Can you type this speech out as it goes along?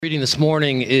Reading this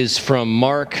morning is from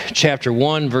Mark chapter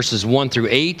 1, verses 1 through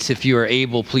 8. If you are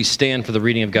able, please stand for the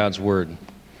reading of God's word.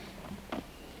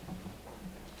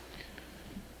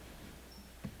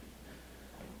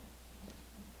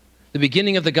 The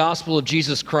beginning of the gospel of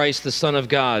Jesus Christ, the Son of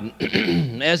God.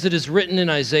 As it is written in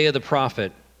Isaiah the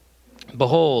prophet,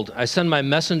 "Behold, I send my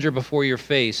messenger before your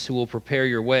face, who will prepare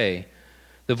your way.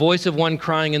 The voice of one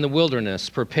crying in the wilderness,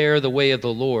 prepare the way of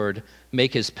the Lord,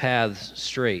 make his paths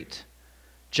straight."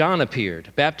 John appeared,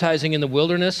 baptizing in the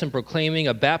wilderness and proclaiming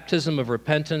a baptism of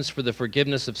repentance for the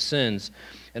forgiveness of sins.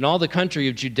 And all the country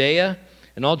of Judea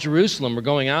and all Jerusalem were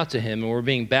going out to him and were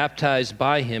being baptized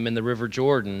by him in the river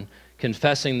Jordan,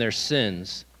 confessing their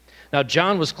sins. Now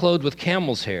John was clothed with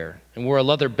camel's hair and wore a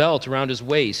leather belt around his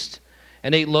waist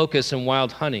and ate locusts and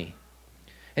wild honey.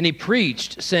 And he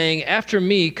preached, saying, "After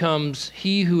me comes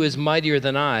he who is mightier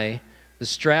than I, the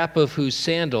strap of whose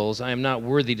sandals I am not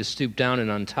worthy to stoop down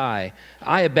and untie.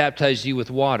 I have baptized you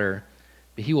with water,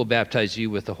 but he will baptize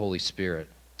you with the Holy Spirit."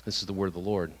 This is the word of the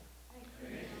Lord.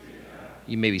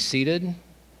 You may be seated.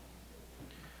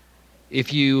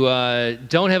 If you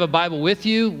don't have a Bible with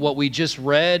you, what we just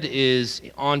read is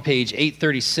on page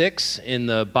 836 in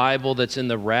the Bible that's in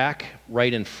the rack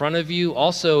right in front of you.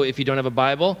 Also, if you don't have a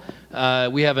Bible,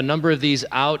 we have a number of these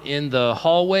out in the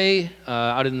hallway,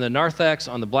 out in the narthex,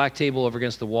 on the black table over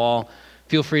against the wall.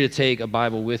 Feel free to take a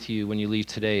Bible with you when you leave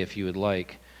today if you would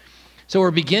like. So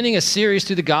we're beginning a series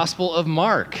through the Gospel of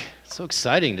Mark. It's so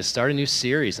exciting to start a new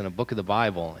series in a book of the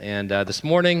Bible. And this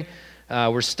morning,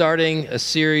 we're starting a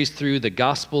series through the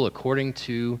Gospel according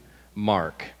to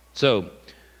Mark. So,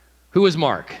 who is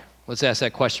Mark? Let's ask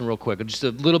that question real quick. Just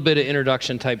a little bit of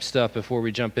introduction type stuff before we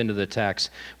jump into the text.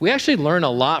 We actually learn a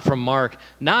lot from Mark.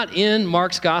 Not in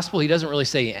Mark's Gospel. He doesn't really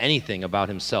say anything about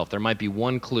himself. There might be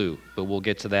one clue, but we'll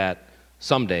get to that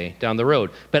someday down the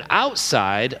road. But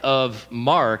outside of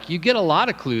Mark, you get a lot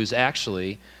of clues,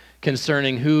 actually,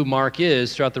 concerning who Mark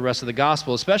is throughout the rest of the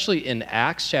Gospel, especially in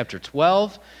Acts chapter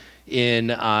 12,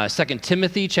 in 2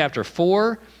 Timothy chapter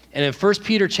 4, and in 1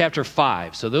 Peter chapter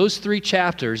 5. So those three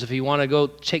chapters, if you want to go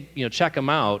check them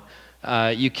out,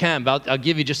 you can, but I'll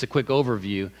give you just a quick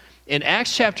overview. In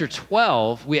Acts chapter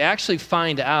 12, we actually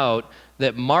find out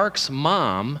that Mark's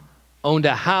mom owned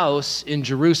a house in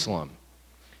Jerusalem,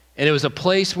 and it was a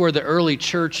place where the early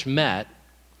church met.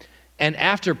 And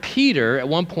after Peter, at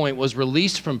one point, was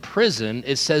released from prison,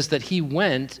 it says that he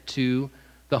went to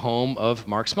the home of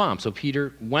Mark's mom. So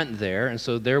Peter went there, and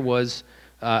so there was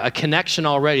a connection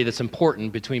already that's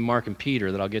important between Mark and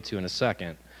Peter that I'll get to in a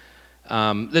second.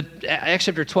 Acts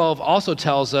chapter 12 also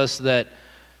tells us that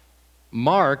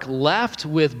Mark left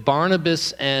with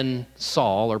Barnabas and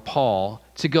Saul, or Paul,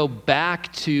 to go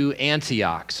back to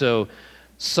Antioch. So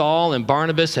Saul and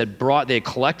Barnabas had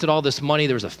collected all this money.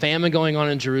 There was a famine going on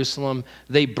in Jerusalem.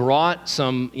 They brought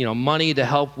some, money to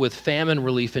help with famine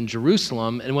relief in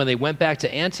Jerusalem. And when they went back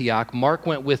to Antioch, Mark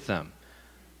went with them.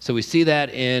 So we see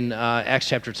that in Acts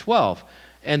chapter 12.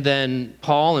 And then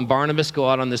Paul and Barnabas go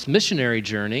out on this missionary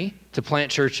journey to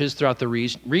plant churches throughout the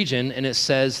region. And it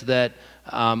says that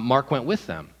Mark went with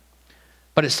them.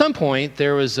 But at some point,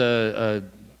 there was a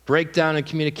breakdown in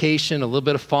communication, a little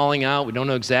bit of falling out. We don't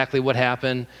know exactly what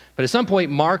happened. But at some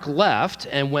point, Mark left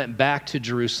and went back to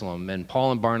Jerusalem, and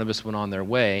Paul and Barnabas went on their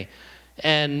way.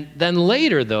 And then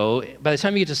later, though, by the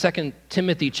time you get to 2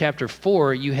 Timothy chapter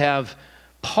 4, you have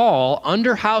Paul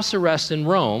under house arrest in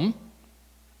Rome.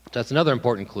 That's another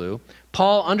important clue.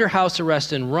 Paul, under house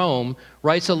arrest in Rome,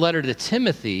 writes a letter to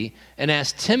Timothy and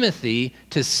asks Timothy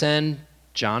to send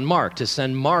Mark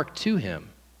to him.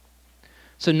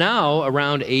 So now,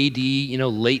 around AD,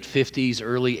 late 50s,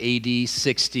 early AD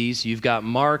 60s, you've got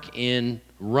Mark in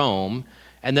Rome.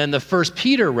 And then the first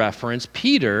Peter reference,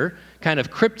 Peter kind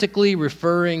of cryptically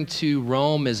referring to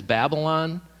Rome as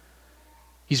Babylon.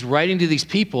 He's writing to these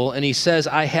people, and he says,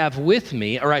 I have with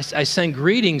me, or I send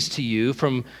greetings to you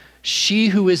from she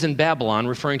who is in Babylon,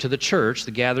 referring to the church,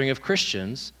 the gathering of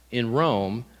Christians in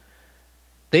Rome.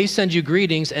 They send you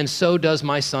greetings, and so does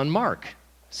my son Mark.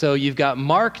 So you've got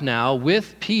Mark now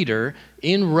with Peter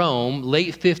in Rome,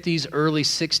 late 50s, early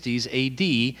 60s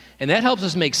AD, and that helps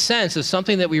us make sense of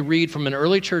something that we read from an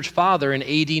early church father in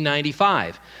AD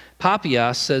 95.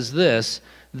 Papias says this,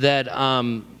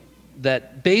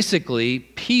 that basically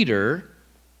Peter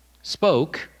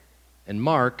spoke and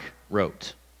Mark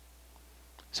wrote.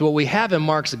 So what we have in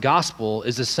Mark's gospel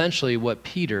is essentially what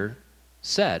Peter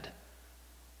said.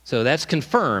 So that's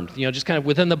confirmed. Just kind of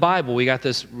within the Bible, we got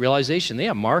this realization.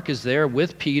 Yeah, Mark is there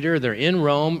with Peter. They're in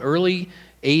Rome, early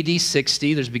AD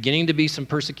 60. There's beginning to be some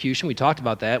persecution. We talked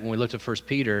about that when we looked at 1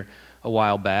 Peter a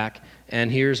while back.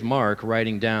 And here's Mark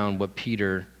writing down what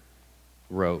Peter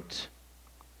wrote.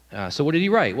 So what did he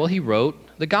write? Well, he wrote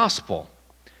the gospel.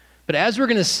 But as we're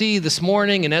going to see this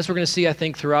morning, and as we're going to see, I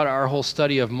think, throughout our whole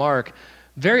study of Mark,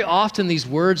 very often these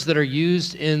words that are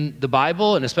used in the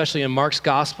Bible, and especially in Mark's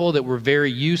gospel, that we're very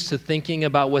used to thinking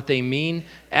about what they mean,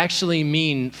 actually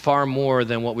mean far more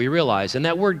than what we realize. And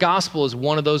that word gospel is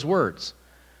one of those words.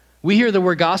 We hear the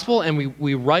word gospel, and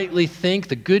we rightly think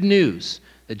the good news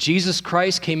that Jesus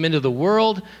Christ came into the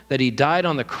world, that he died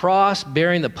on the cross,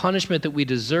 bearing the punishment that we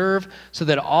deserve, so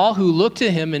that all who look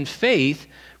to him in faith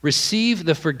receive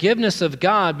the forgiveness of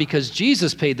God because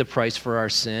Jesus paid the price for our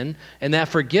sin, and that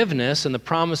forgiveness and the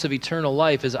promise of eternal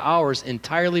life is ours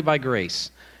entirely by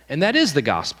grace. And that is the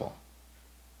gospel.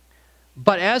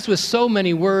 But as with so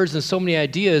many words and so many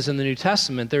ideas in the New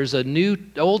Testament, there's a new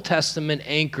Old Testament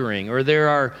anchoring, or there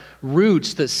are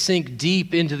roots that sink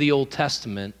deep into the Old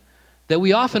Testament that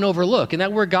we often overlook, and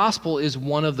that word gospel is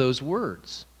one of those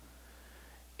words.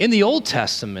 In the Old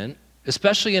Testament,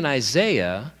 especially in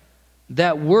Isaiah,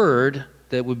 that word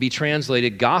that would be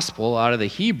translated gospel out of the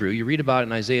Hebrew, you read about it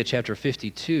in Isaiah chapter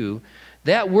 52,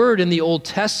 that word in the Old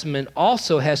Testament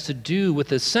also has to do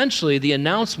with essentially the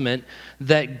announcement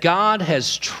that God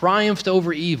has triumphed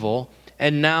over evil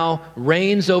and now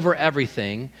reigns over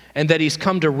everything, and that he's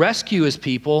come to rescue his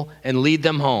people and lead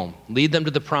them home, lead them to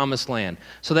the promised land.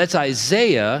 So that's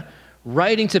Isaiah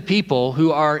writing to people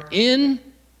who are in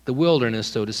the wilderness,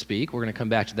 so to speak. We're going to come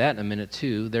back to that in a minute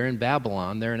too. They're in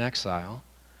Babylon, they're in exile.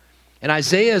 And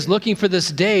Isaiah is looking for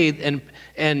this day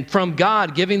and from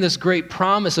God giving this great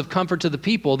promise of comfort to the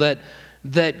people that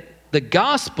the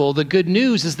gospel, the good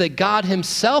news, is that God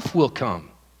himself will come.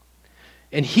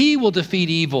 And he will defeat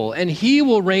evil, and he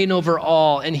will reign over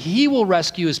all, and he will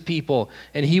rescue his people,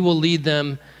 and he will lead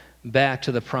them back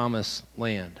to the promised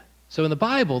land. So in the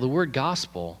Bible, the word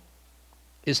gospel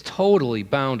is totally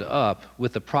bound up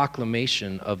with the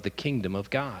proclamation of the kingdom of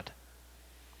God.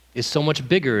 It's so much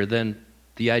bigger than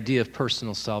the idea of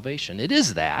personal salvation. It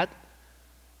is that,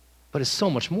 but it's so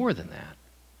much more than that.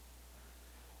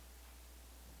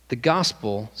 The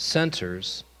gospel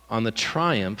centers on the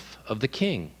triumph of the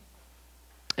king.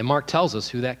 And Mark tells us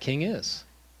who that king is.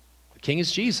 The king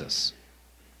is Jesus.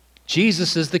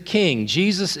 Jesus is the king.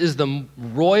 Jesus is the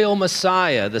royal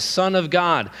Messiah, the Son of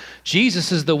God.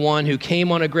 Jesus is the one who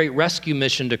came on a great rescue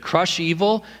mission to crush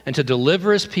evil and to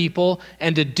deliver his people,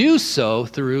 and to do so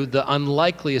through the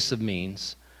unlikeliest of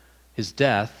means, his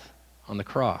death on the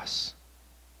cross.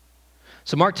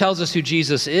 So Mark tells us who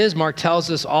Jesus is. Mark tells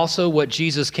us also what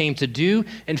Jesus came to do.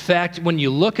 In fact, when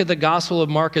you look at the Gospel of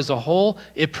Mark as a whole,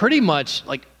 it pretty much,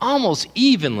 like almost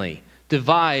evenly,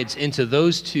 divides into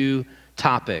those two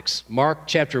topics. Mark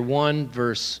chapter 1,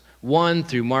 verse 1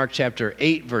 through Mark chapter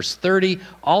 8, verse 30,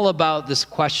 all about this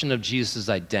question of Jesus'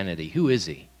 identity. Who is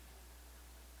he?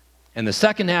 And the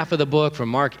second half of the book, from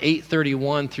Mark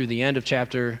 8:31 through the end of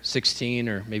chapter 16,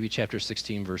 or maybe chapter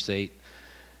 16, verse 8,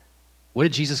 what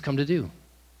did Jesus come to do?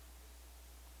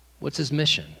 What's his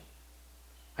mission?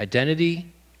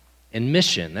 Identity and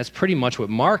mission. That's pretty much what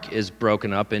Mark is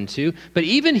broken up into. But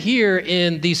even here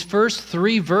in these first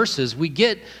three verses, we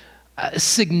get a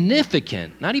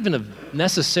significant, not even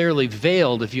necessarily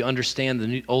veiled if you understand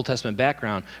the Old Testament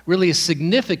background, really a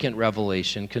significant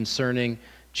revelation concerning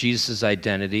Jesus'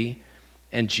 identity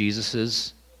and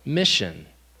Jesus' mission.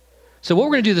 So what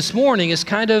we're going to do this morning is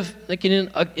kind of like in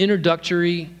an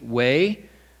introductory way,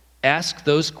 ask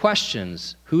those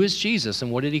questions. Who is Jesus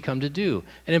and what did he come to do?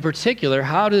 And in particular,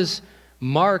 how does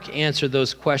Mark answer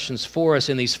those questions for us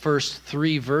in these first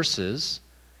three verses,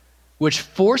 which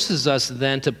forces us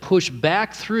then to push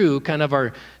back through kind of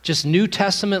our just New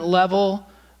Testament level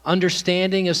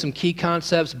understanding of some key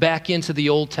concepts back into the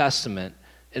Old Testament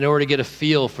in order to get a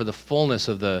feel for the fullness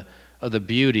of the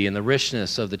beauty and the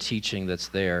richness of the teaching that's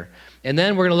there. And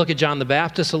then we're going to look at John the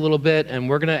Baptist a little bit, and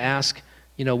we're going to ask,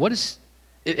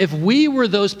 if we were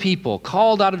those people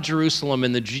called out of Jerusalem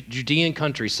in the Judean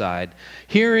countryside,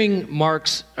 hearing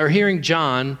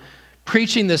John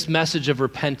preaching this message of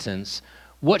repentance,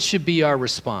 what should be our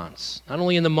response? Not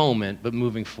only in the moment, but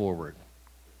moving forward.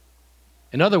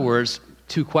 In other words,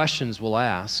 two questions we'll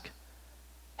ask.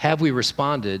 Have we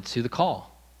responded to the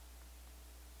call?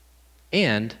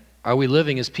 And are we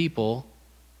living as people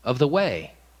of the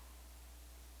way?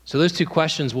 So those two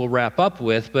questions we'll wrap up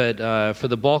with, but for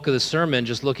the bulk of the sermon,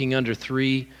 just looking under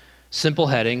three simple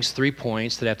headings, 3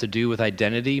 points that have to do with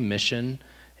identity, mission,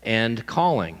 and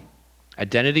calling.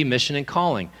 Identity, mission, and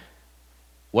calling.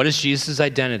 What is Jesus'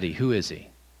 identity? Who is he?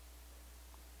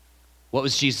 What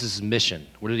was Jesus' mission?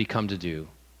 What did he come to do?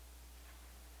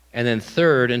 And then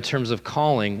third, in terms of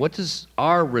calling, what does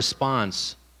our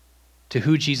response to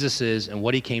who Jesus is and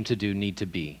what he came to do need to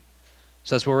be?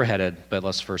 So that's where we're headed, but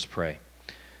let's first pray.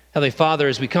 Heavenly Father,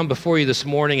 as we come before you this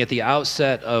morning at the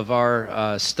outset of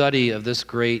our study of this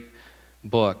great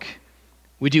book,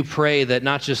 we do pray that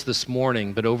not just this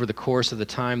morning, but over the course of the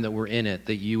time that we're in it,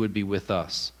 that you would be with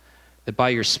us, that by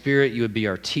your Spirit you would be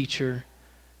our teacher,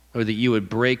 or that you would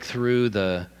break through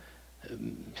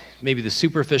maybe the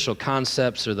superficial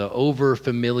concepts or the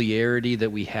over-familiarity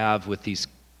that we have with these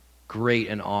great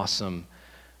and awesome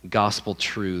gospel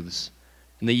truths,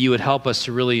 and that you would help us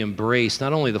to really embrace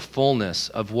not only the fullness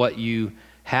of what you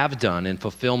have done in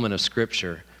fulfillment of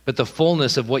Scripture, but the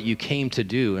fullness of what you came to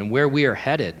do and where we are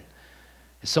headed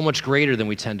is so much greater than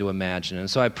we tend to imagine. And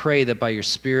so I pray that by your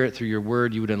Spirit, through your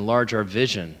word, you would enlarge our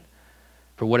vision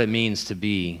for what it means to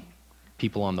be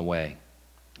people on the way.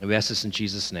 And we ask this in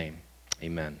Jesus' name.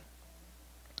 Amen.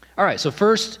 All right, so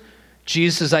first,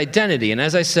 Jesus' identity. And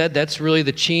as I said, that's really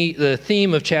the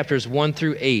theme of chapters 1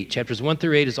 through 8. Chapters 1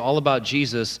 through 8 is all about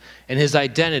Jesus and his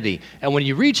identity. And when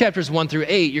you read chapters 1 through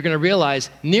 8, you're going to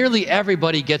realize nearly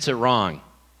everybody gets it wrong.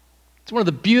 It's one of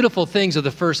the beautiful things of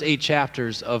the first 8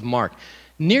 chapters of Mark.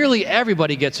 Nearly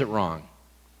everybody gets it wrong.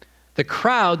 The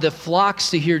crowd that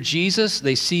flocks to hear Jesus,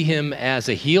 they see him as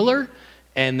a healer,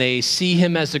 and they see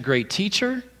him as a great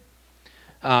teacher.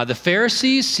 The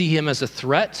Pharisees see him as a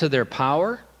threat to their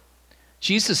power.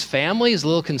 Jesus' family is a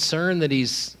little concerned that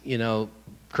he's,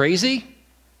 crazy,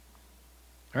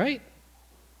 right?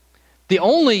 The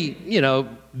only,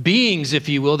 beings, if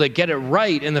you will, that get it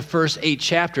right in the first 8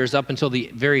 chapters up until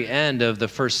the very end of the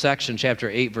first section, chapter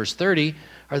 8, verse 30,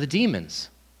 are the demons.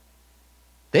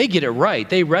 They get it right.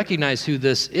 They recognize who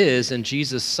this is, and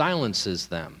Jesus silences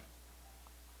them.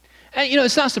 And,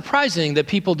 it's not surprising that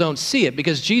people don't see it,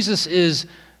 because Jesus is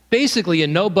basically a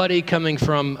nobody coming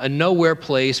from a nowhere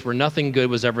place where nothing good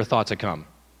was ever thought to come.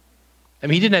 I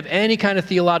mean, he didn't have any kind of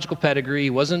theological pedigree. He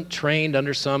wasn't trained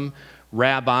under some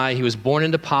rabbi. He was born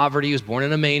into poverty. He was born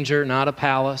in a manger, not a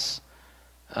palace.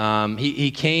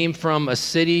 He came from a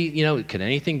city. Could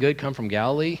anything good come from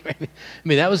Galilee? I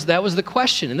mean, that was the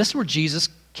question, and this is where Jesus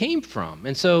came from.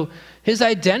 And so his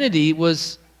identity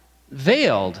was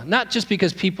veiled, not just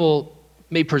because people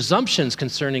made presumptions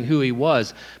concerning who he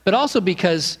was, but also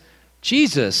because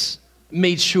Jesus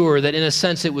made sure that, in a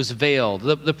sense, it was veiled.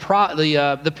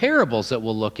 The parables that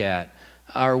we'll look at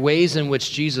are ways in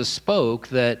which Jesus spoke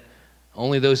that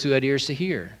only those who had ears to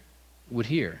hear would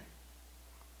hear.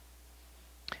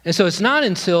 And so it's not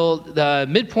until the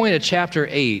midpoint of chapter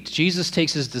 8, Jesus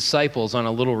takes his disciples on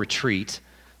a little retreat,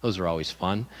 those are always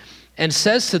fun, and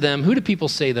says to them, "Who do people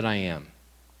say that I am?"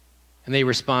 And they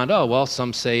respond, "Oh, well,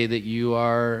 some say that you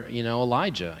are,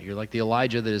 Elijah. You're like the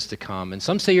Elijah that is to come. And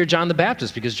some say you're John the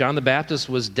Baptist, because John the Baptist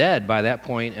was dead by that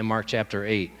point in Mark chapter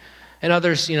 8. And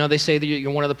others, they say that you're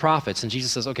one of the prophets." And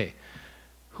Jesus says, "Okay,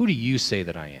 who do you say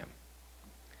that I am?"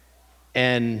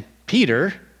 And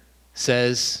Peter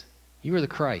says, "You are the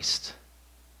Christ."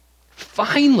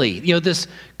 Finally, this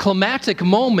climactic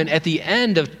moment at the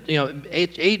end of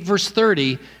 8 verse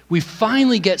 30, we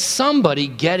finally get somebody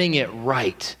getting it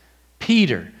right.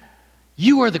 Peter,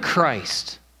 you are the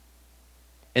Christ.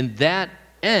 And that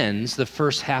ends the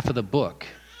first half of the book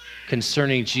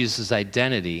concerning Jesus'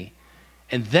 identity.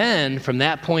 And then from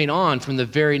that point on, from the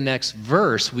very next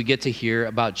verse, we get to hear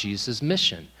about Jesus'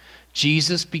 mission.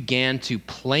 Jesus began to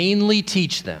plainly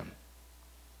teach them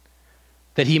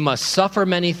that he must suffer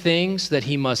many things, that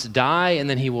he must die, and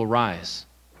then he will rise.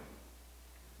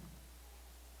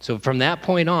 So from that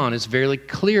point on, it's very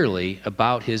clearly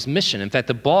about his mission. In fact,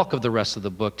 the bulk of the rest of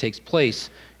the book takes place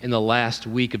in the last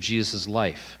week of Jesus'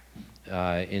 life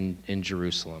in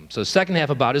Jerusalem. So the second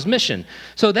half about his mission.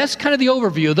 So that's kind of the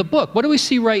overview of the book. What do we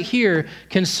see right here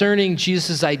concerning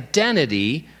Jesus'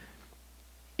 identity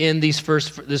in this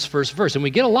first verse? And we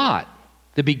get a lot.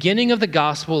 The beginning of the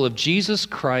gospel of Jesus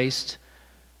Christ,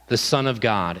 the Son of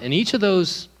God. And each of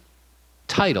those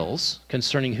titles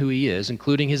concerning who he is,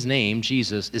 including his name,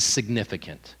 Jesus, is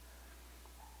significant.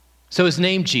 So his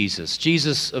name, Jesus.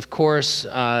 Jesus, of course,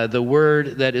 the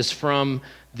word that is from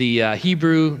the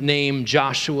Hebrew name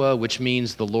Joshua, which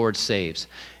means the Lord saves.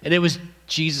 And it was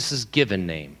Jesus' given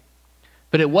name.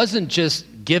 But it wasn't just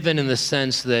given in the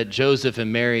sense that Joseph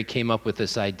and Mary came up with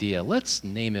this idea. Let's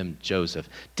name him Joseph.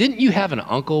 Didn't you have an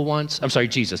uncle once? I'm sorry,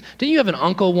 Jesus. Didn't you have an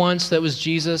uncle once that was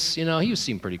Jesus? He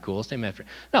seemed pretty cool. Let's name him after him.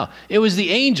 No, it was the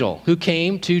angel who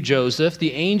came to Joseph,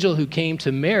 the angel who came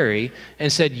to Mary and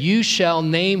said, "You shall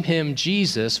name him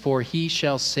Jesus, for he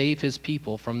shall save his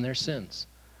people from their sins."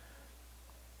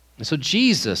 And so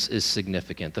Jesus is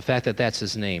significant, the fact that that's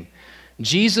his name.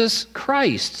 Jesus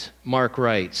Christ, Mark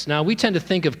writes. Now, we tend to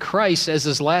think of Christ as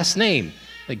his last name,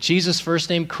 like Jesus' first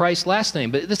name, Christ last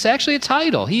name, but it's actually a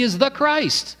title. He is the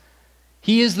Christ.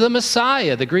 He is the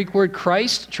Messiah. The Greek word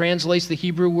Christ translates the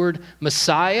Hebrew word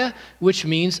Messiah, which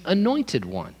means anointed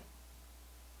one.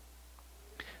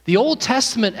 The Old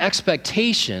Testament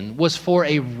expectation was for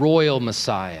a royal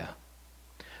Messiah,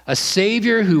 a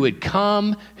Savior who would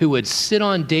come, who would sit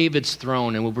on David's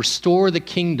throne and would restore the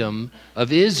kingdom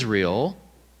of Israel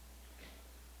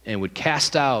and would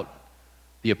cast out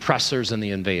the oppressors and the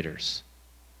invaders.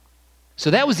 So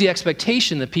that was the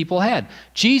expectation that people had.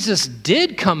 Jesus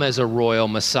did come as a royal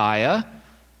Messiah,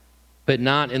 but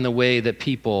not in the way that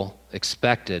people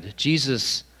expected.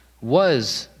 Jesus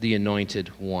was the anointed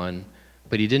one,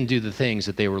 but he didn't do the things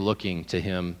that they were looking to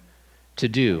him to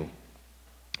do.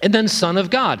 And then Son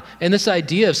of God. And this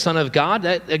idea of Son of God,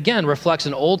 that again reflects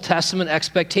an Old Testament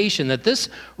expectation that this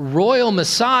royal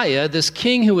Messiah, this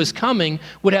king who was coming,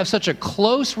 would have such a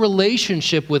close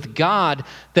relationship with God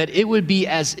that it would be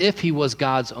as if he was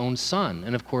God's own son.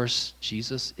 And of course,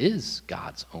 Jesus is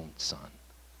God's own son.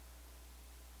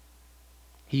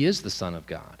 He is the Son of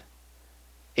God.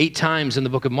 8 times in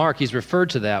the book of Mark, he's referred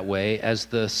to that way as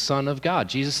the Son of God.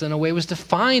 Jesus, in a way, was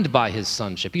defined by his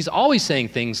sonship. He's always saying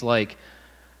things like,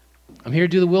 I'm here to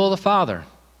do the will of the Father.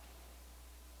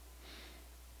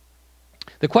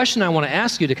 The question I want to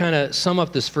ask you to kind of sum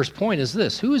up this first point is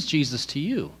this: who is Jesus to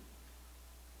you?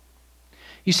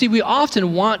 You see, we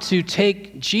often want to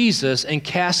take Jesus and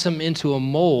cast him into a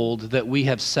mold that we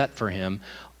have set for him.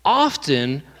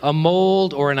 Often a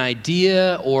mold or an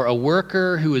idea or a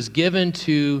worker who is given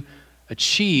to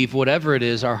achieve whatever it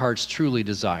is our hearts truly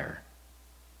desire.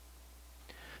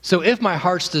 So if my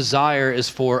heart's desire is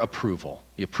for approval,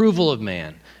 the approval of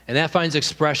man, and that finds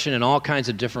expression in all kinds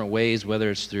of different ways,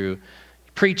 whether it's through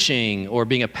preaching or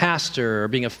being a pastor or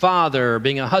being a father or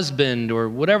being a husband or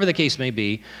whatever the case may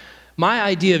be, my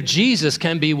idea of Jesus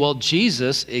can be, well,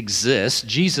 Jesus exists.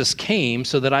 Jesus came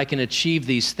so that I can achieve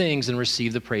these things and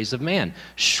receive the praise of man.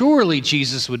 Surely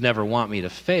Jesus would never want me to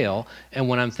fail. And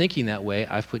when I'm thinking that way,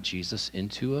 I've put Jesus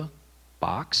into a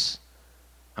box.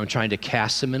 I'm trying to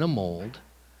cast him in a mold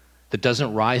that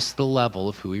doesn't rise to the level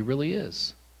of who he really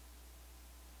is.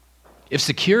 If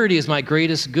security is my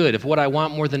greatest good, if what I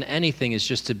want more than anything is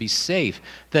just to be safe,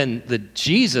 then the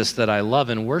Jesus that I love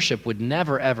and worship would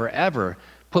never, ever, ever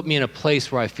put me in a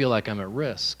place where I feel like I'm at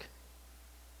risk.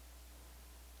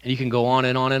 And you can go on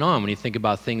and on and on when you think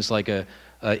about things like an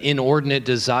inordinate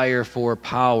desire for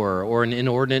power or an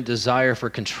inordinate desire for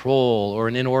control or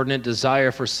an inordinate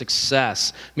desire for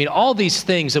success. I mean, all these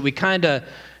things that we kind of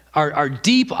are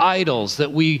deep idols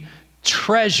that we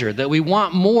treasure, that we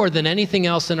want more than anything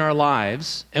else in our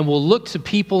lives, and we'll look to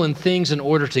people and things in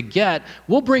order to get,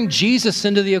 we'll bring Jesus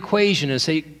into the equation and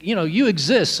say, you know, you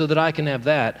exist so that I can have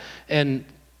that. And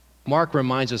Mark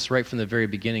reminds us right from the very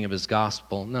beginning of his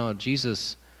gospel, no,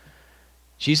 Jesus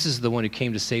is the one who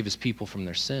came to save his people from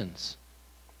their sins.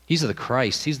 He's the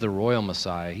Christ. He's the royal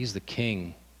Messiah. He's the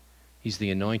King. He's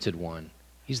the anointed one.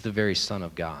 He's the very Son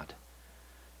of God.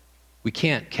 We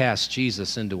can't cast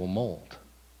Jesus into a mold.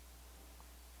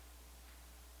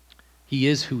 He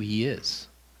is who he is.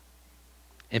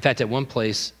 In fact, at one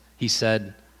place, he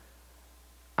said,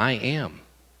 I am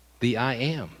the I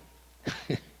am.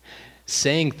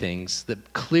 Saying things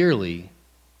that clearly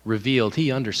revealed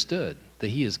he understood that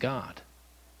he is God.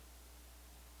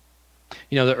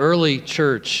 You know, the early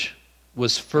church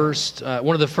was first,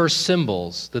 one of the first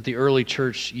symbols that the early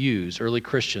church used, early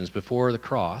Christians before the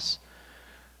cross,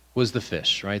 was the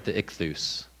fish, right? The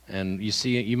ichthus. And you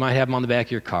see, you might have them on the back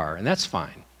of your car, and that's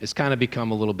fine. It's kind of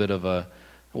become a little bit of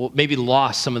maybe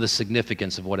lost some of the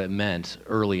significance of what it meant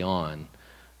early on.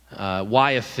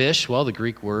 Why a fish? Well, the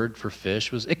Greek word for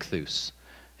fish was ichthus.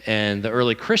 And the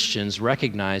early Christians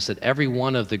recognized that every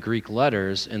one of the Greek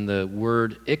letters in the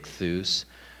word ichthus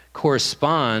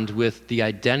correspond with the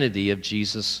identity of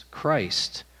Jesus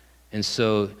Christ. And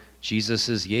so Jesus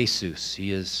is Jesus.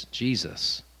 He is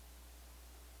Jesus.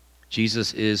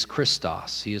 Jesus is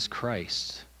Christos. He is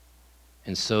Christ.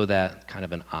 And so that kind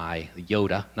of an I,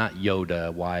 Yoda, not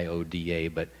Yoda, Y-O-D-A,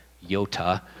 but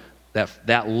Yota,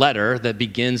 that letter that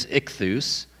begins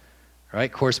ichthus,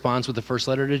 right, corresponds with the first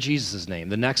letter to Jesus' name.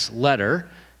 The next letter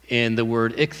in the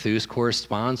word ichthus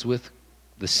corresponds with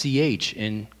the CH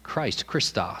in Christ,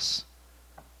 Christos.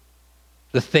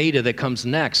 The theta that comes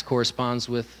next corresponds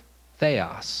with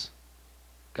theos,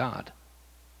 God.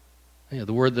 You know,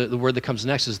 the word that comes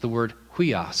next is the word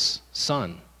huios,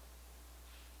 son.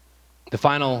 The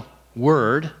final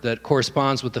word that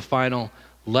corresponds with the final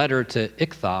letter to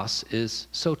ichthos is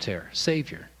soter,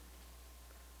 Savior.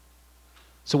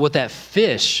 So what that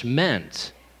fish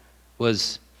meant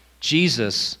was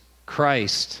Jesus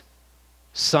Christ,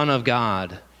 Son of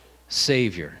God,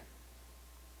 Savior.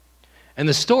 And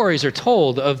the stories are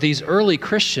told of these early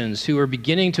Christians who were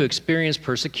beginning to experience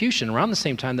persecution around the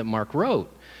same time that Mark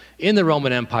wrote in the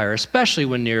Roman Empire, especially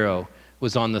when Nero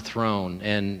was on the throne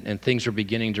and things were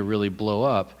beginning to really blow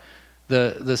up.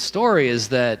 The story is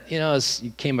that, as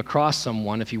you came across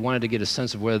someone, if you wanted to get a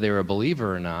sense of whether they were a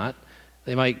believer or not,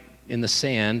 they might, in the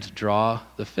sand, draw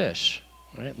the fish,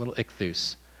 right? Little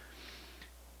ichthus.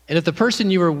 And if the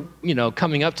person you were,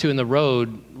 coming up to in the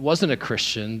road wasn't a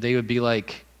Christian, they would be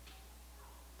like,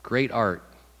 great art.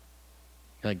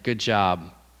 Like, good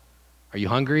job. Are you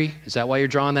hungry? Is that why you're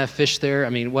drawing that fish there? I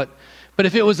mean, what? But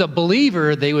if it was a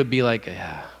believer, they would be like,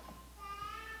 yeah,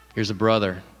 here's a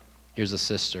brother, here's a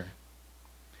sister.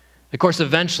 Of course,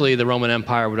 eventually the Roman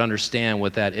Empire would understand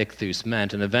what that ichthus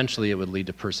meant, and eventually it would lead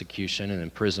to persecution and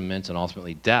imprisonment and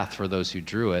ultimately death for those who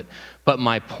drew it. But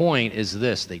my point is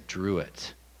this: they drew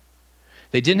it.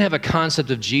 They didn't have a concept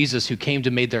of Jesus who came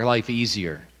to make their life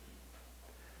easier.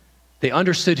 They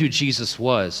understood who Jesus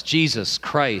was: Jesus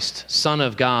Christ, Son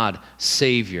of God,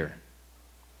 Savior.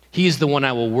 He is the one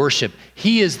I will worship.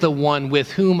 He is the one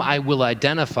with whom I will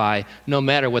identify no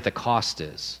matter what the cost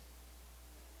is.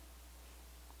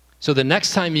 So the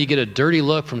next time you get a dirty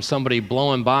look from somebody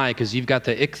blowing by because you've got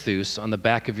the ichthus on the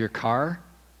back of your car,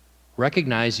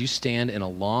 recognize you stand in a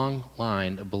long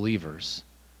line of believers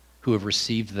who have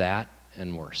received that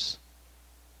and worse.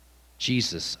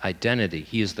 Jesus, identity.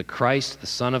 He is the Christ, the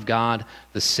Son of God,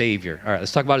 the Savior. All right,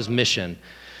 let's talk about his mission.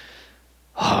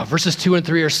 Verses 2 and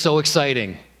 3 are so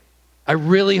exciting. I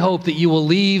really hope that you will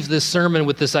leave this sermon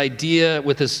with this idea,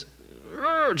 with this,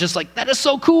 just like, that is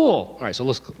so cool. All right, so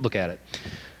let's look at it.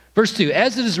 Verse 2,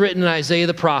 as it is written in Isaiah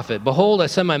the prophet, behold, I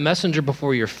send my messenger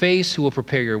before your face who will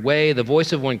prepare your way, the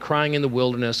voice of one crying in the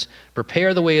wilderness,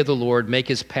 prepare the way of the Lord, make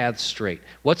his path straight.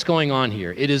 What's going on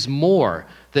here? It is more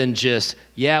than just,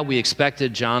 we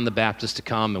expected John the Baptist to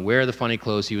come and wear the funny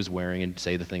clothes he was wearing and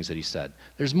say the things that he said.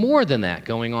 There's more than that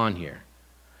going on here.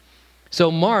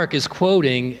 So Mark is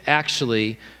quoting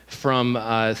actually from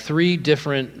 3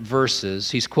 different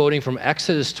verses. He's quoting from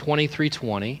Exodus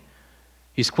 23:20.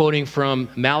 He's quoting from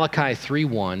Malachi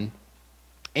 3:1,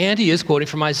 and he is quoting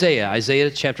from Isaiah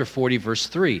chapter 40, verse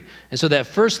 3. And so that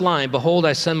first line, behold,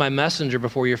 I send my messenger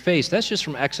before your face, that's just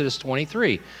from Exodus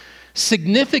 23,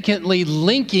 significantly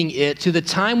linking it to the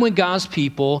time when God's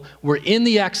people were in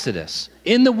the Exodus,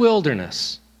 in the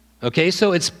wilderness. Okay,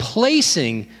 so it's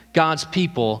placing God's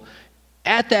people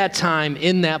at that time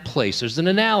in that place. There's an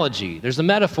analogy, there's a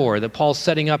metaphor that Paul's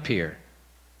setting up here.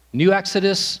 New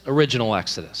Exodus, original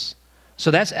Exodus. So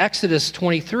that's Exodus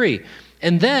 23.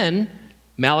 And then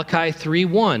Malachi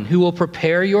 3:1, who will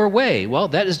prepare your way. Well,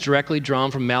 that is directly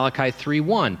drawn from Malachi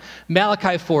 3:1.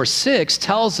 Malachi 4:6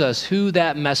 tells us who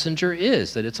that messenger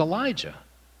is, that it's Elijah.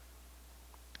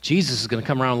 Jesus is going to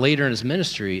come around later in his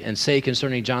ministry and say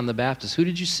concerning John the Baptist, who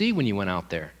did you see when you went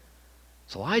out there?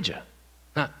 It's Elijah.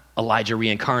 Not Elijah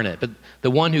reincarnate, but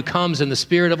the one who comes in the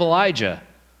spirit of Elijah.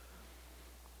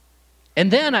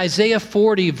 And then Isaiah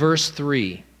 40, verse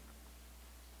 3.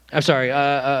 I'm sorry,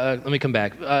 let me come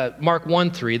back. Mark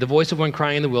 1:3, the voice of one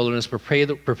crying in the wilderness, prepare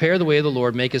the way of the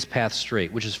Lord, make his path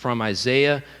straight, which is from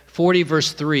Isaiah 40,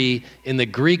 verse 3, in the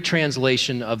Greek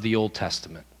translation of the Old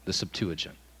Testament, the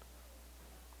Septuagint.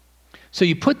 So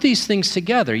you put these things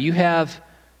together, you have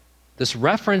this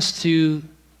reference to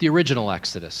the original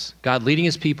Exodus, God leading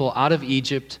his people out of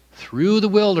Egypt through the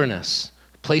wilderness,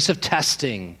 the place of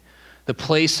testing, the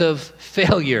place of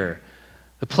failure,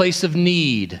 the place of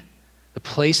need, the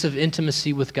place of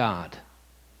intimacy with God,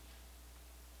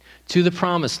 to the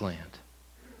promised land.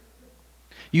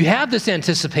 You have this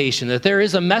anticipation that there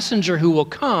is a messenger who will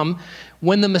come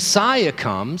when the Messiah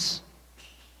comes,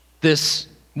 this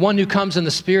one who comes in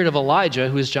the spirit of Elijah,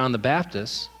 who is John the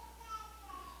Baptist.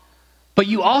 But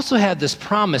you also have this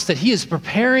promise that he is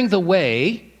preparing the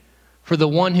way for the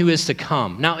one who is to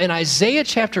come. Now, in Isaiah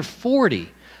chapter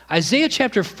 40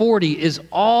 is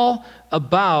all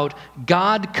about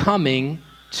God coming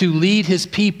to lead his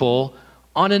people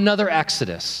on another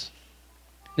Exodus.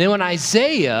 Now in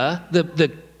Isaiah,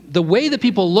 the way that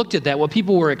people looked at that, what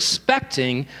people were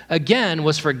expecting, again,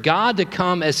 was for God to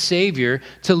come as Savior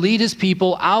to lead his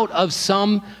people out of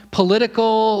some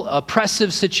political,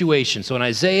 oppressive situation. So in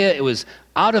Isaiah, it was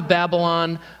out of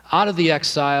Babylon, out of the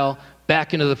exile,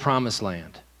 back into the promised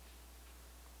land.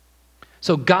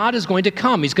 So God is going to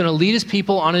come. He's going to lead his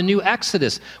people on a new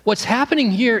Exodus. What's happening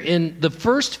here in the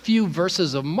first few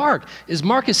verses of Mark is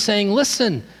saying,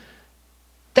 listen,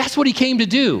 that's what he came to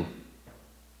do.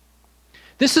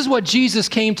 This is what Jesus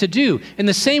came to do. In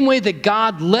the same way that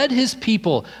God led his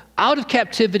people out of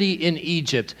captivity in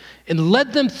Egypt and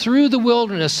led them through the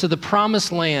wilderness to the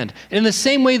promised land, and in the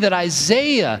same way that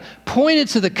Isaiah pointed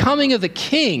to the coming of the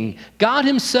king, God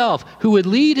himself, who would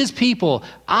lead his people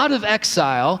out of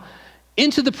exile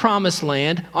into the promised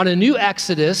land on a new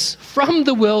exodus from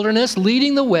the wilderness,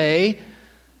 leading the way,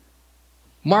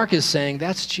 Mark is saying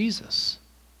that's Jesus.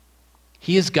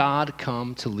 He is God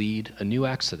come to lead a new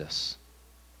exodus,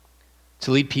 to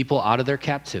lead people out of their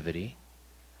captivity,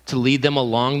 to lead them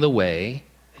along the way,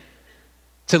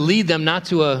 to lead them not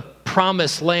to a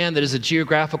promised land that is a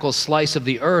geographical slice of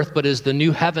the earth, but is the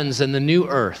new heavens and the new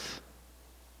earth,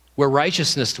 where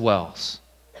righteousness dwells.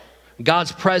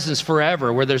 God's presence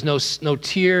forever, where there's no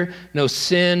tear, no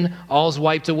sin, all's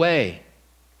wiped away.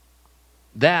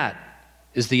 That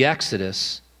is the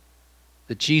exodus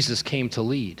that Jesus came to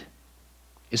lead.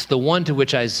 It's the one to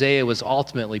which Isaiah was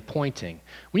ultimately pointing.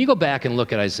 When you go back and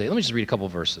look at Isaiah, let me just read a couple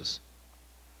verses.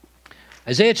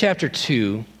 Isaiah chapter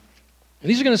 2, and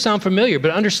these are going to sound familiar, but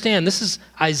understand this is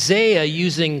Isaiah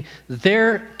using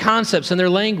their concepts and their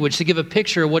language to give a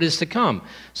picture of what is to come.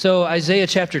 So Isaiah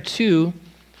chapter 2,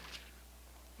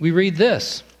 we read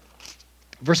this.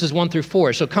 Verses 1 through 4,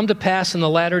 it shall come to pass in the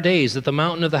latter days that the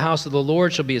mountain of the house of the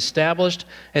Lord shall be established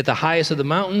at the highest of the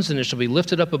mountains, and it shall be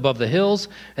lifted up above the hills,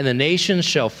 and the nations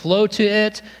shall flow to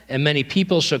it, and many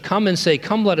people shall come and say,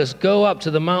 come, let us go up to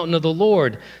the mountain of the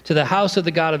Lord, to the house of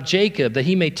the God of Jacob, that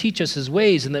he may teach us his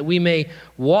ways, and that we may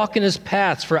walk in his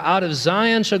paths. For out of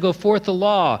Zion shall go forth the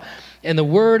law, and the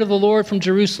word of the Lord from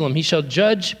Jerusalem. He shall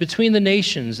judge between the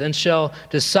nations and shall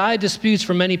decide disputes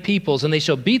for many peoples, and they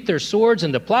shall beat their swords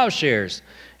into plowshares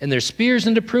and their spears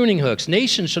into pruning hooks.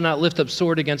 Nation shall not lift up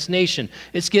sword against nation.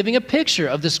 It's giving a picture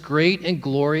of this great and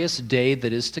glorious day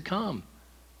that is to come.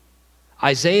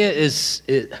 Isaiah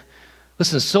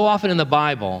listen, so often in the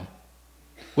Bible,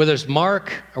 whether it's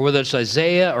Mark or whether it's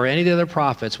Isaiah or any of the other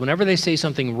prophets, whenever they say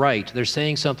something right, they're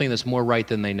saying something that's more right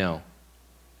than they know.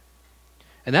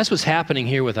 And that's what's happening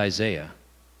here with Isaiah.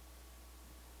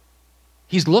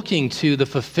 He's looking to the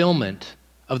fulfillment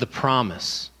of the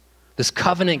promise. This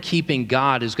covenant-keeping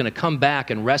God is going to come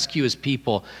back and rescue his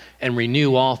people and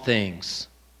renew all things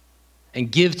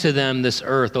and give to them this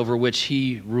earth over which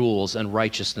he rules and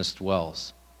righteousness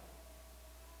dwells.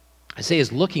 Isaiah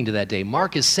is looking to that day.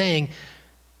 Mark is saying,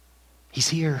 he's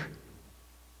here.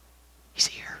 He's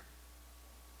here.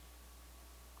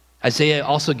 Isaiah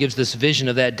also gives this vision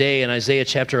of that day in Isaiah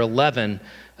chapter 11,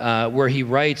 where he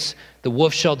writes, the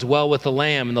wolf shall dwell with the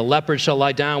lamb, and the leopard shall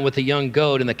lie down with the young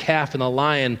goat, and the calf and the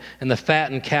lion and the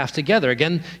fattened calf together.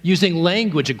 Again, using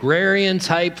language, agrarian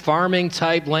type, farming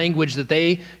type language that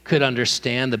they could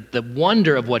understand, the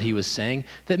wonder of what he was saying,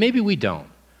 that maybe we don't.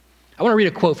 I want to read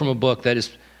a quote from a book that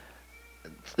is,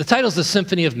 the title is The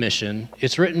Symphony of Mission.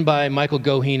 It's written by Michael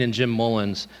Goheen and Jim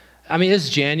Mullins. I mean, it's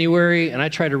January, and I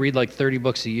try to read like 30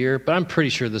 books a year, but I'm pretty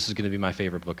sure this is going to be my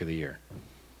favorite book of the year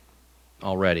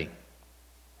already.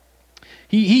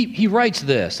 He writes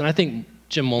this, and I think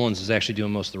Jim Mullins is actually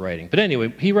doing most of the writing. But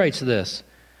anyway, he writes this.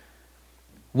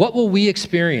 What will we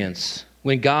experience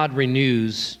when God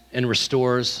renews and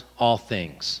restores all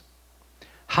things?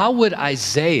 How would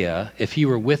Isaiah, if he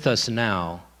were with us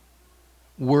now,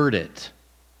 word it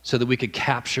so that we could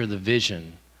capture the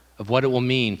vision of what it will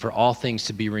mean for all things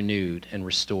to be renewed and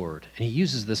restored? And he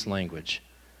uses this language.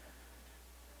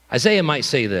 Isaiah might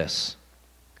say this: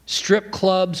 strip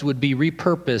clubs would be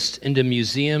repurposed into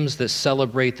museums that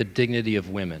celebrate the dignity of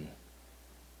women.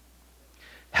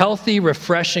 Healthy,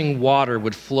 refreshing water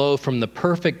would flow from the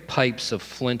perfect pipes of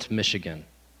Flint, Michigan.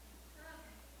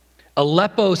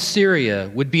 Aleppo, Syria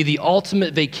would be the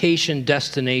ultimate vacation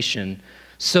destination,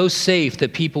 so safe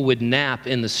that people would nap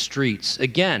in the streets.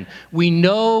 Again, we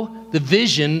know the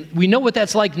vision, we know what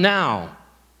that's like now.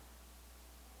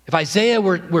 If Isaiah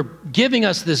were giving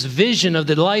us this vision of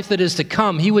the life that is to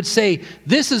come, he would say,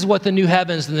 this is what the new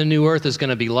heavens and the new earth is going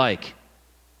to be like.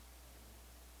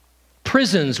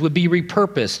 Prisons would be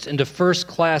repurposed into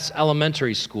first-class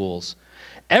elementary schools.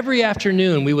 Every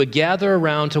afternoon, we would gather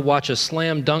around to watch a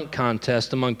slam dunk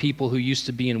contest among people who used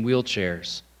to be in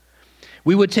wheelchairs.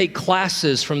 We would take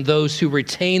classes from those who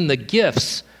retain the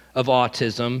gifts of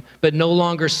autism, but no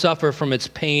longer suffer from its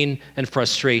pain and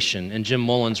frustration. And Jim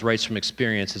Mullins writes from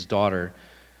experience, his daughter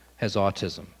has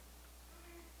autism.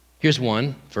 Here's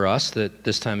one for us that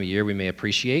this time of year we may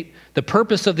appreciate. The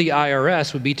purpose of the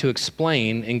IRS would be to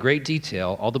explain in great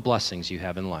detail all the blessings you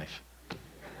have in life.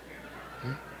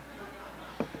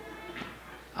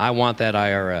 I want that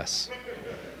IRS.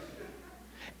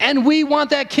 And we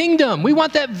want that kingdom. We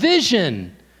want that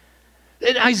vision.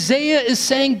 And Isaiah is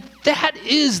saying that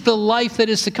is the life that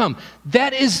is to come.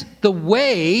 That is the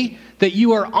way that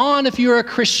you are on if you're a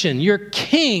Christian. Your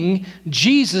King,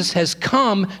 Jesus, has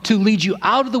come to lead you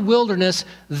out of the wilderness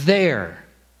there.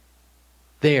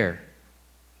 To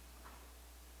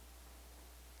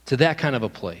that kind of a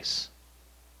place.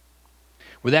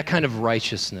 Where that kind of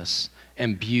righteousness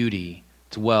and beauty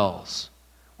dwells.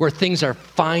 Where things are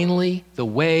finally the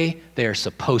way they are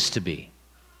supposed to be.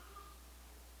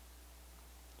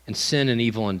 And sin and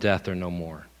evil and death are no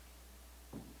more.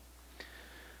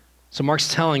 So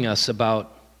Mark's telling us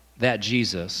about that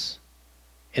Jesus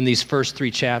in these first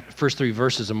three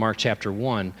verses of Mark chapter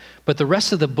 1. But the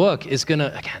rest of the book is going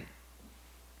to, again,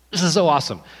 this is so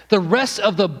awesome. The rest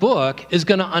of the book is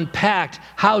going to unpack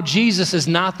how Jesus is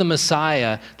not the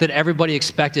Messiah that everybody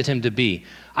expected him to be.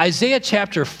 Isaiah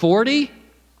chapter 40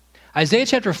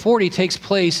 takes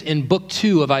place in book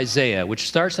 2 of Isaiah, which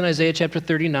starts in Isaiah chapter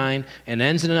 39 and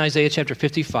ends in Isaiah chapter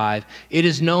 55. It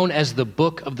is known as the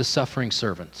book of the suffering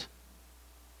servant.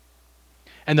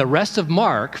 And the rest of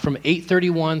Mark, from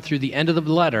 8:31 through the end of the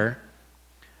letter,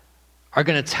 are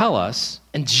going to tell us,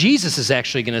 and Jesus is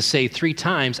actually going to say 3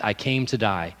 times, I came to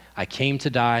die. I came to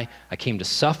die. I came to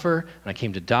suffer, and I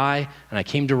came to die, and I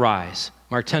came to rise.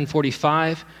 Mark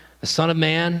 10:45, the Son of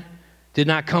Man did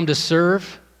not come to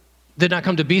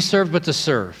be served, but to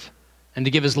serve, and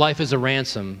to give his life as a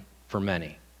ransom for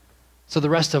many. So the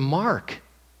rest of Mark,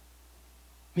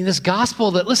 this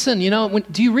gospel that, listen,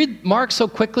 do you read Mark so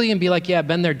quickly and be like, yeah,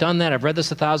 been there, done that, I've read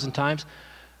this 1,000 times?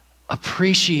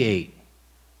 Appreciate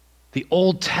the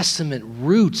Old Testament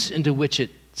roots into which it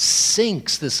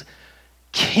sinks, this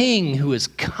king who has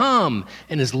come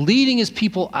and is leading his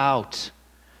people out,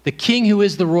 the king who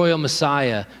is the royal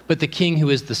Messiah, but the king who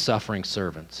is the suffering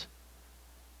servant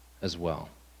as well.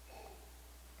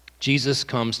 Jesus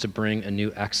comes to bring a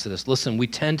new exodus. Listen, we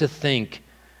tend to think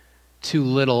too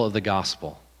little of the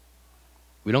gospel.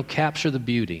 We don't capture the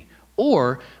beauty.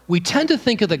 Or we tend to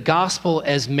think of the gospel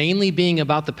as mainly being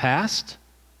about the past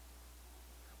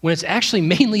when it's actually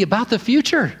mainly about the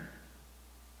future.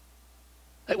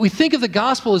 We think of the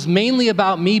gospel as mainly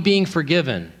about me being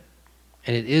forgiven,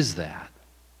 and it is that,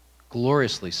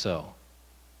 gloriously so.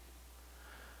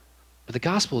 But the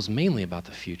gospel is mainly about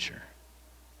the future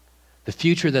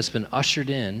that's been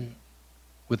ushered in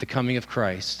with the coming of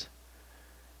Christ,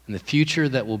 and the future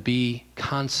that will be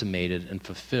consummated and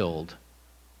fulfilled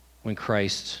when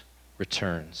Christ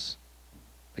returns.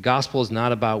 The gospel is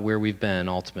not about where we've been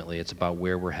ultimately, it's about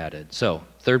where we're headed. So,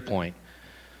 third point,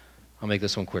 I'll make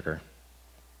this one quicker.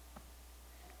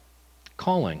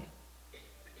 Calling.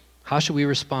 How should we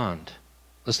respond?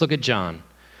 Let's look at John.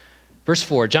 Verse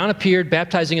 4, John appeared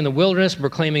baptizing in the wilderness and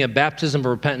proclaiming a baptism of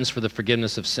repentance for the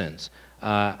forgiveness of sins.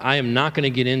 I am not going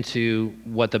to get into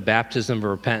what the baptism of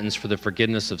repentance for the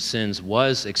forgiveness of sins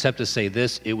was, except to say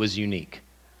this, it was unique.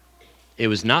 It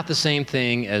was not the same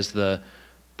thing as the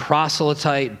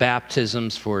proselyte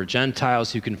baptisms for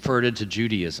Gentiles who converted to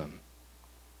Judaism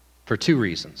for 2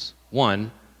 reasons.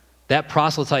 One, that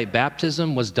proselyte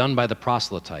baptism was done by the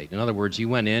proselyte. In other words, you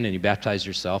went in and you baptized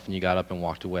yourself and you got up and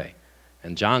walked away.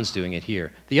 And John's doing it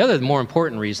here. The other more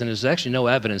important reason is there's actually no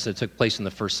evidence that it took place in the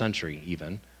first century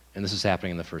even, and this is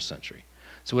happening in the first century.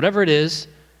 So whatever it is,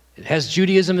 it has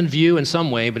Judaism in view in some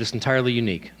way, but it's entirely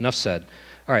unique. Enough said.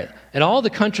 All right, and all the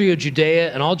country of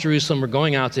Judea and all Jerusalem were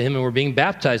going out to him and were being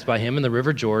baptized by him in the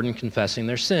river Jordan, confessing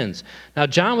their sins. Now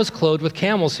John was clothed with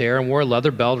camel's hair and wore a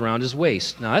leather belt around his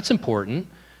waist. Now that's important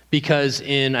because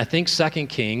in, I think, 2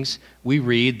 Kings, we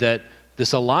read that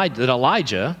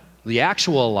Elijah, the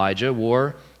actual Elijah,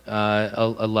 wore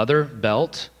a leather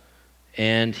belt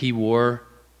and he wore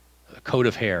a coat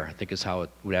of hair, I think is how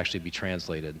it would actually be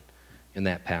translated in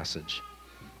that passage.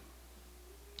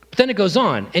 But then it goes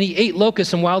on, and he ate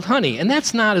locusts and wild honey. And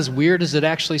that's not as weird as it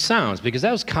actually sounds, because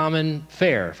that was common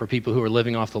fare for people who were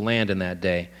living off the land in that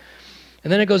day.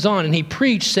 And then it goes on, and he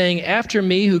preached, saying, after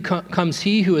me comes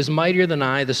he who is mightier than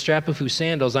I, the strap of whose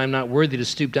sandals I am not worthy to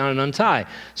stoop down and untie.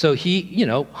 So he,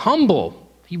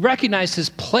 humble. He recognized his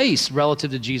place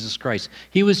relative to Jesus Christ.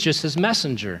 He was just his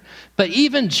messenger. But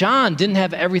even John didn't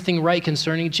have everything right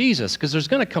concerning Jesus, because there's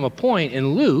going to come a point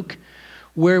in Luke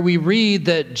where we read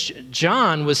that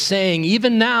John was saying,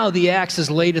 even now the axe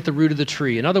is laid at the root of the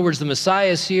tree. In other words, the Messiah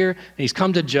is here, and he's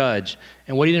come to judge.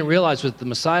 And what he didn't realize was the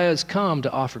Messiah has come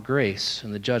to offer grace,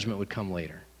 and the judgment would come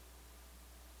later.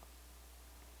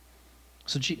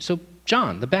 So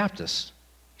John, the Baptist,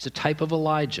 he's a type of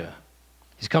Elijah.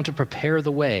 He's come to prepare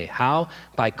the way. How?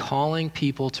 By calling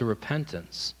people to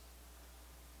repentance.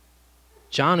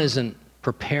 John isn't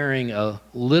preparing a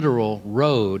literal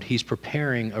road. He's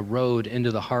preparing a road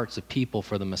into the hearts of people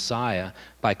for the Messiah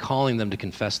by calling them to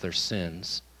confess their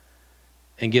sins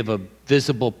and give a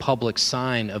visible public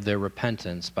sign of their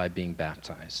repentance by being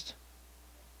baptized.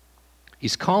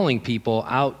 He's calling people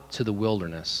out to the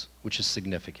wilderness, which is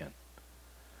significant.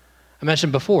 I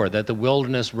mentioned before that the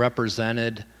wilderness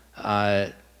represented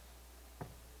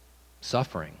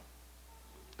suffering.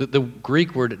 The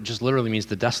Greek word just literally means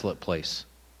the desolate place.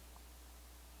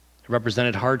 It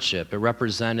represented hardship. It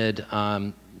represented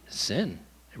sin.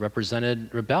 It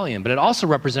represented rebellion. But it also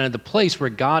represented the place where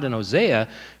God in Hosea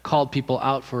called people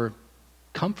out for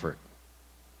comfort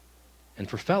and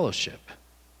for fellowship.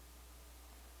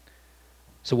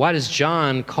 So why does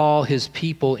John call his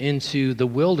people into the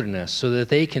wilderness? So that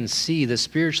they can see that,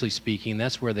 spiritually speaking,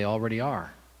 that's where they already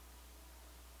are.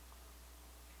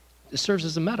 It serves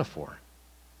as a metaphor.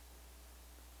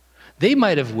 They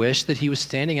might have wished that he was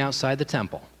standing outside the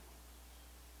temple.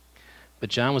 But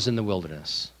John was in the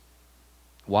wilderness.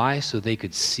 Why? So they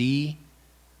could see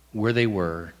where they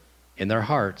were in their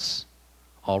hearts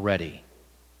already.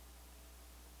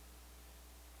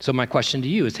 So my question to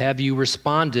you is, have you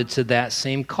responded to that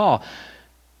same call?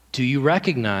 Do you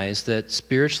recognize that,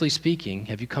 spiritually speaking,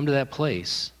 have you come to that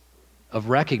place of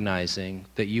recognizing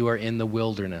that you are in the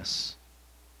wilderness?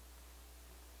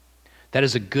 That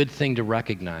is a good thing to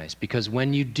recognize, because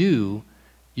when you do,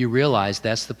 you realize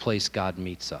that's the place God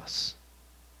meets us.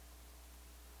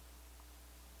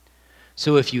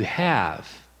 So if you have,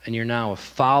 and you're now a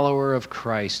follower of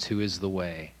Christ who is the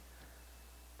way,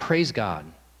 praise God.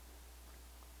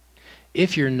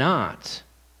 If you're not,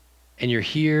 and you're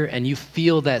here and you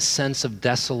feel that sense of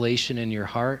desolation in your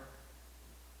heart,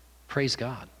 praise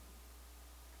God.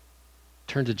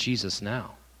 Turn to Jesus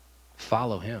now.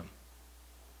 Follow him.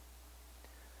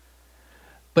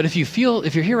 But if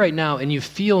you're here right now and you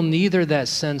feel neither that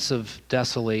sense of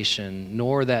desolation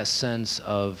nor that sense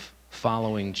of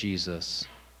following Jesus,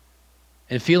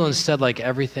 and feel instead like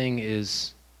everything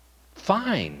is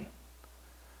fine,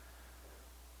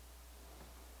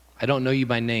 I don't know you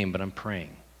by name, but I'm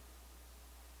praying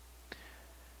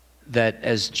that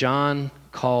as John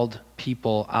called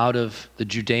people out of the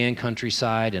Judean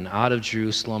countryside and out of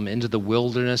Jerusalem into the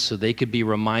wilderness so they could be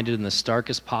reminded in the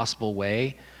starkest possible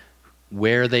way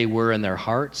where they were in their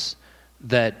hearts,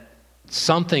 that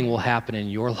something will happen in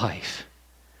your life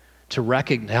to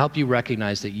help you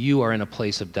recognize that you are in a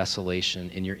place of desolation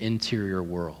in your interior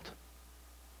world.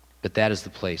 But that is the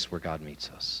place where God meets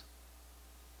us.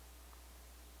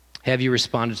 Have you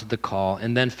responded to the call?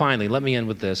 And then finally, let me end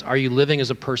with this. Are you living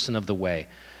as a person of the way?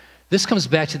 This comes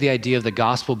back to the idea of the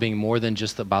gospel being more than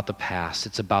just about the past.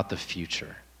 It's about the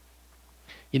future.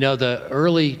 You know, the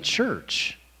early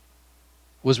church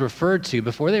was referred to,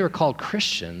 before they were called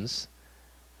Christians,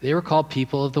 they were called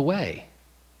people of the way.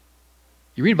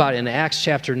 You read about it in Acts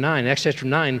chapter 9. In Acts chapter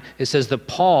 9, it says that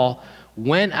Paul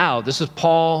went out. This is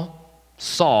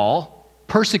Saul,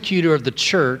 persecutor of the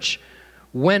church,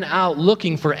 went out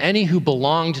looking for any who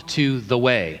belonged to the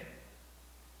way.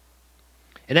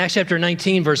 In Acts chapter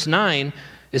 19, verse 9,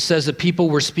 it says that people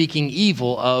were speaking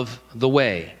evil of the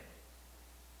way.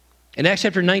 In Acts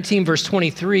chapter 19, verse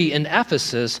 23, in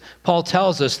Ephesus, Paul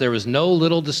tells us there was no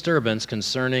little disturbance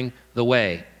concerning the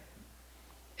way.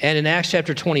 And in Acts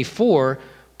chapter 24,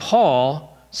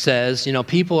 Paul says,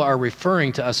 people are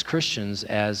referring to us Christians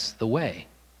as the way.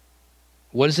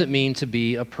 What does it mean to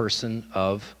be a person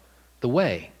of the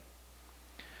way?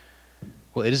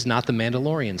 Well, it is not the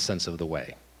Mandalorian sense of the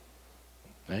way,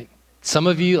 right? Some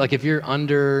of you, like if you're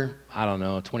under,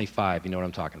 25, you know what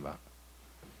I'm talking about.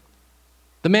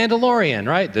 The Mandalorian,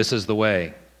 right? This is the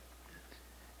way.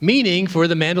 Meaning, for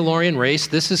the Mandalorian race,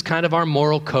 this is kind of our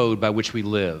moral code by which we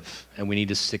live, and we need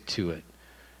to stick to it.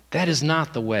 That is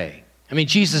not the way. I mean,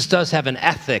 Jesus does have an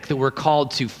ethic that we're called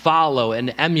to follow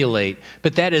and emulate,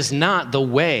 but that is not the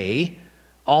way,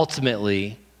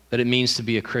 ultimately, that it means to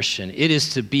be a Christian. It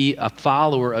is to be a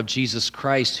follower of Jesus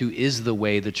Christ, who is the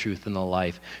way, the truth, and the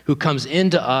life, who comes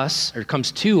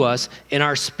to us in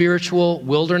our spiritual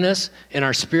wilderness, in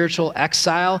our spiritual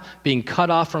exile, being cut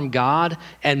off from God,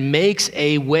 and makes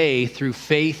a way through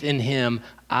faith in him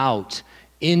out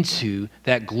into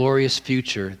that glorious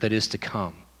future that is to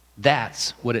come.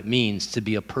 That's what it means to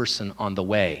be a person on the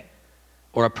way,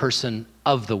 or a person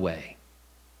of the way.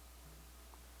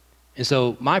 And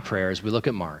so my prayer as we look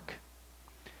at Mark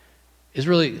is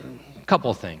really a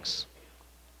couple of things.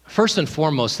 First and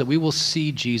foremost, that we will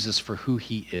see Jesus for who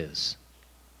he is.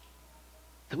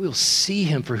 That we will see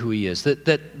him for who he is.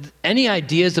 That any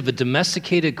ideas of a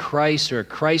domesticated Christ, or a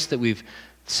Christ that we've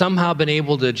somehow been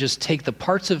able to just take the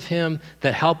parts of him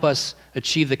that help us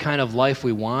achieve the kind of life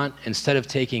we want instead of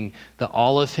taking the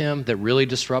all of him that really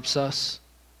disrupts us.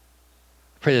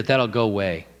 I pray that that'll go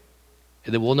away,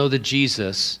 and that we'll know the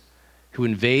Jesus who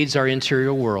invades our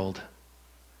interior world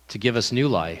to give us new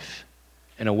life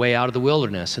and a way out of the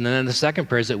wilderness. And then the second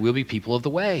prayer is that we'll be people of the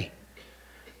way,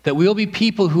 that we'll be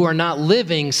people who are not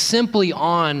living simply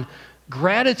on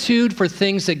gratitude for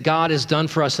things that God has done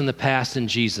for us in the past in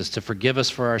Jesus to forgive us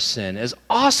for our sin, as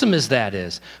awesome as that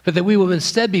is, but that we will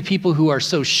instead be people who are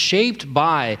so shaped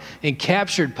by and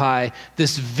captured by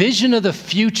this vision of the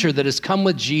future that has come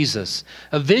with Jesus,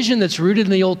 a vision that's rooted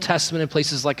in the Old Testament in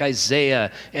places like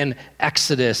Isaiah and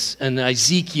Exodus and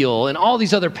Ezekiel and all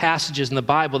these other passages in the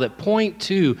Bible that point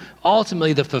to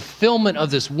ultimately the fulfillment of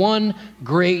this one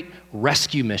great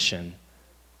rescue mission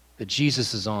that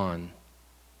Jesus is on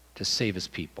to save his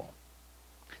people.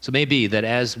 So it may be that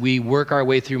as we work our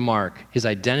way through Mark, his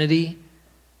identity,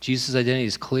 Jesus' identity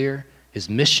is clear, his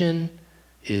mission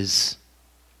is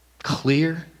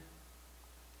clear,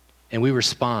 and we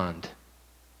respond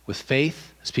with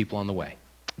faith as people on the way.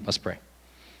 Let's pray.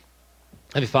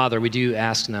 Heavenly Father, we do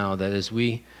ask now that as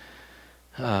we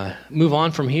move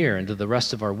on from here into the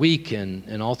rest of our week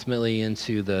and ultimately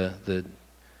into the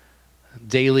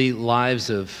daily lives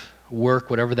of work,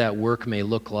 whatever that work may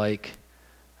look like,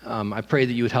 I pray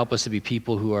that you would help us to be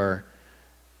people who are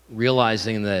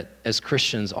realizing that as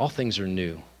Christians, all things are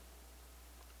new.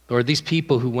 Lord, these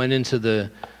people who went into the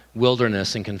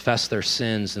wilderness and confessed their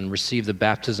sins and received the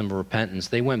baptism of repentance,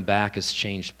 they went back as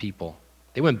changed people.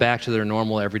 They went back to their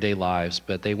normal everyday lives,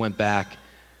 but they went back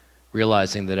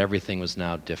realizing that everything was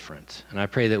now different. And I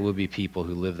pray that we'll be people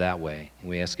who live that way. And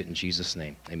we ask it in Jesus'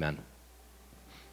 name. Amen.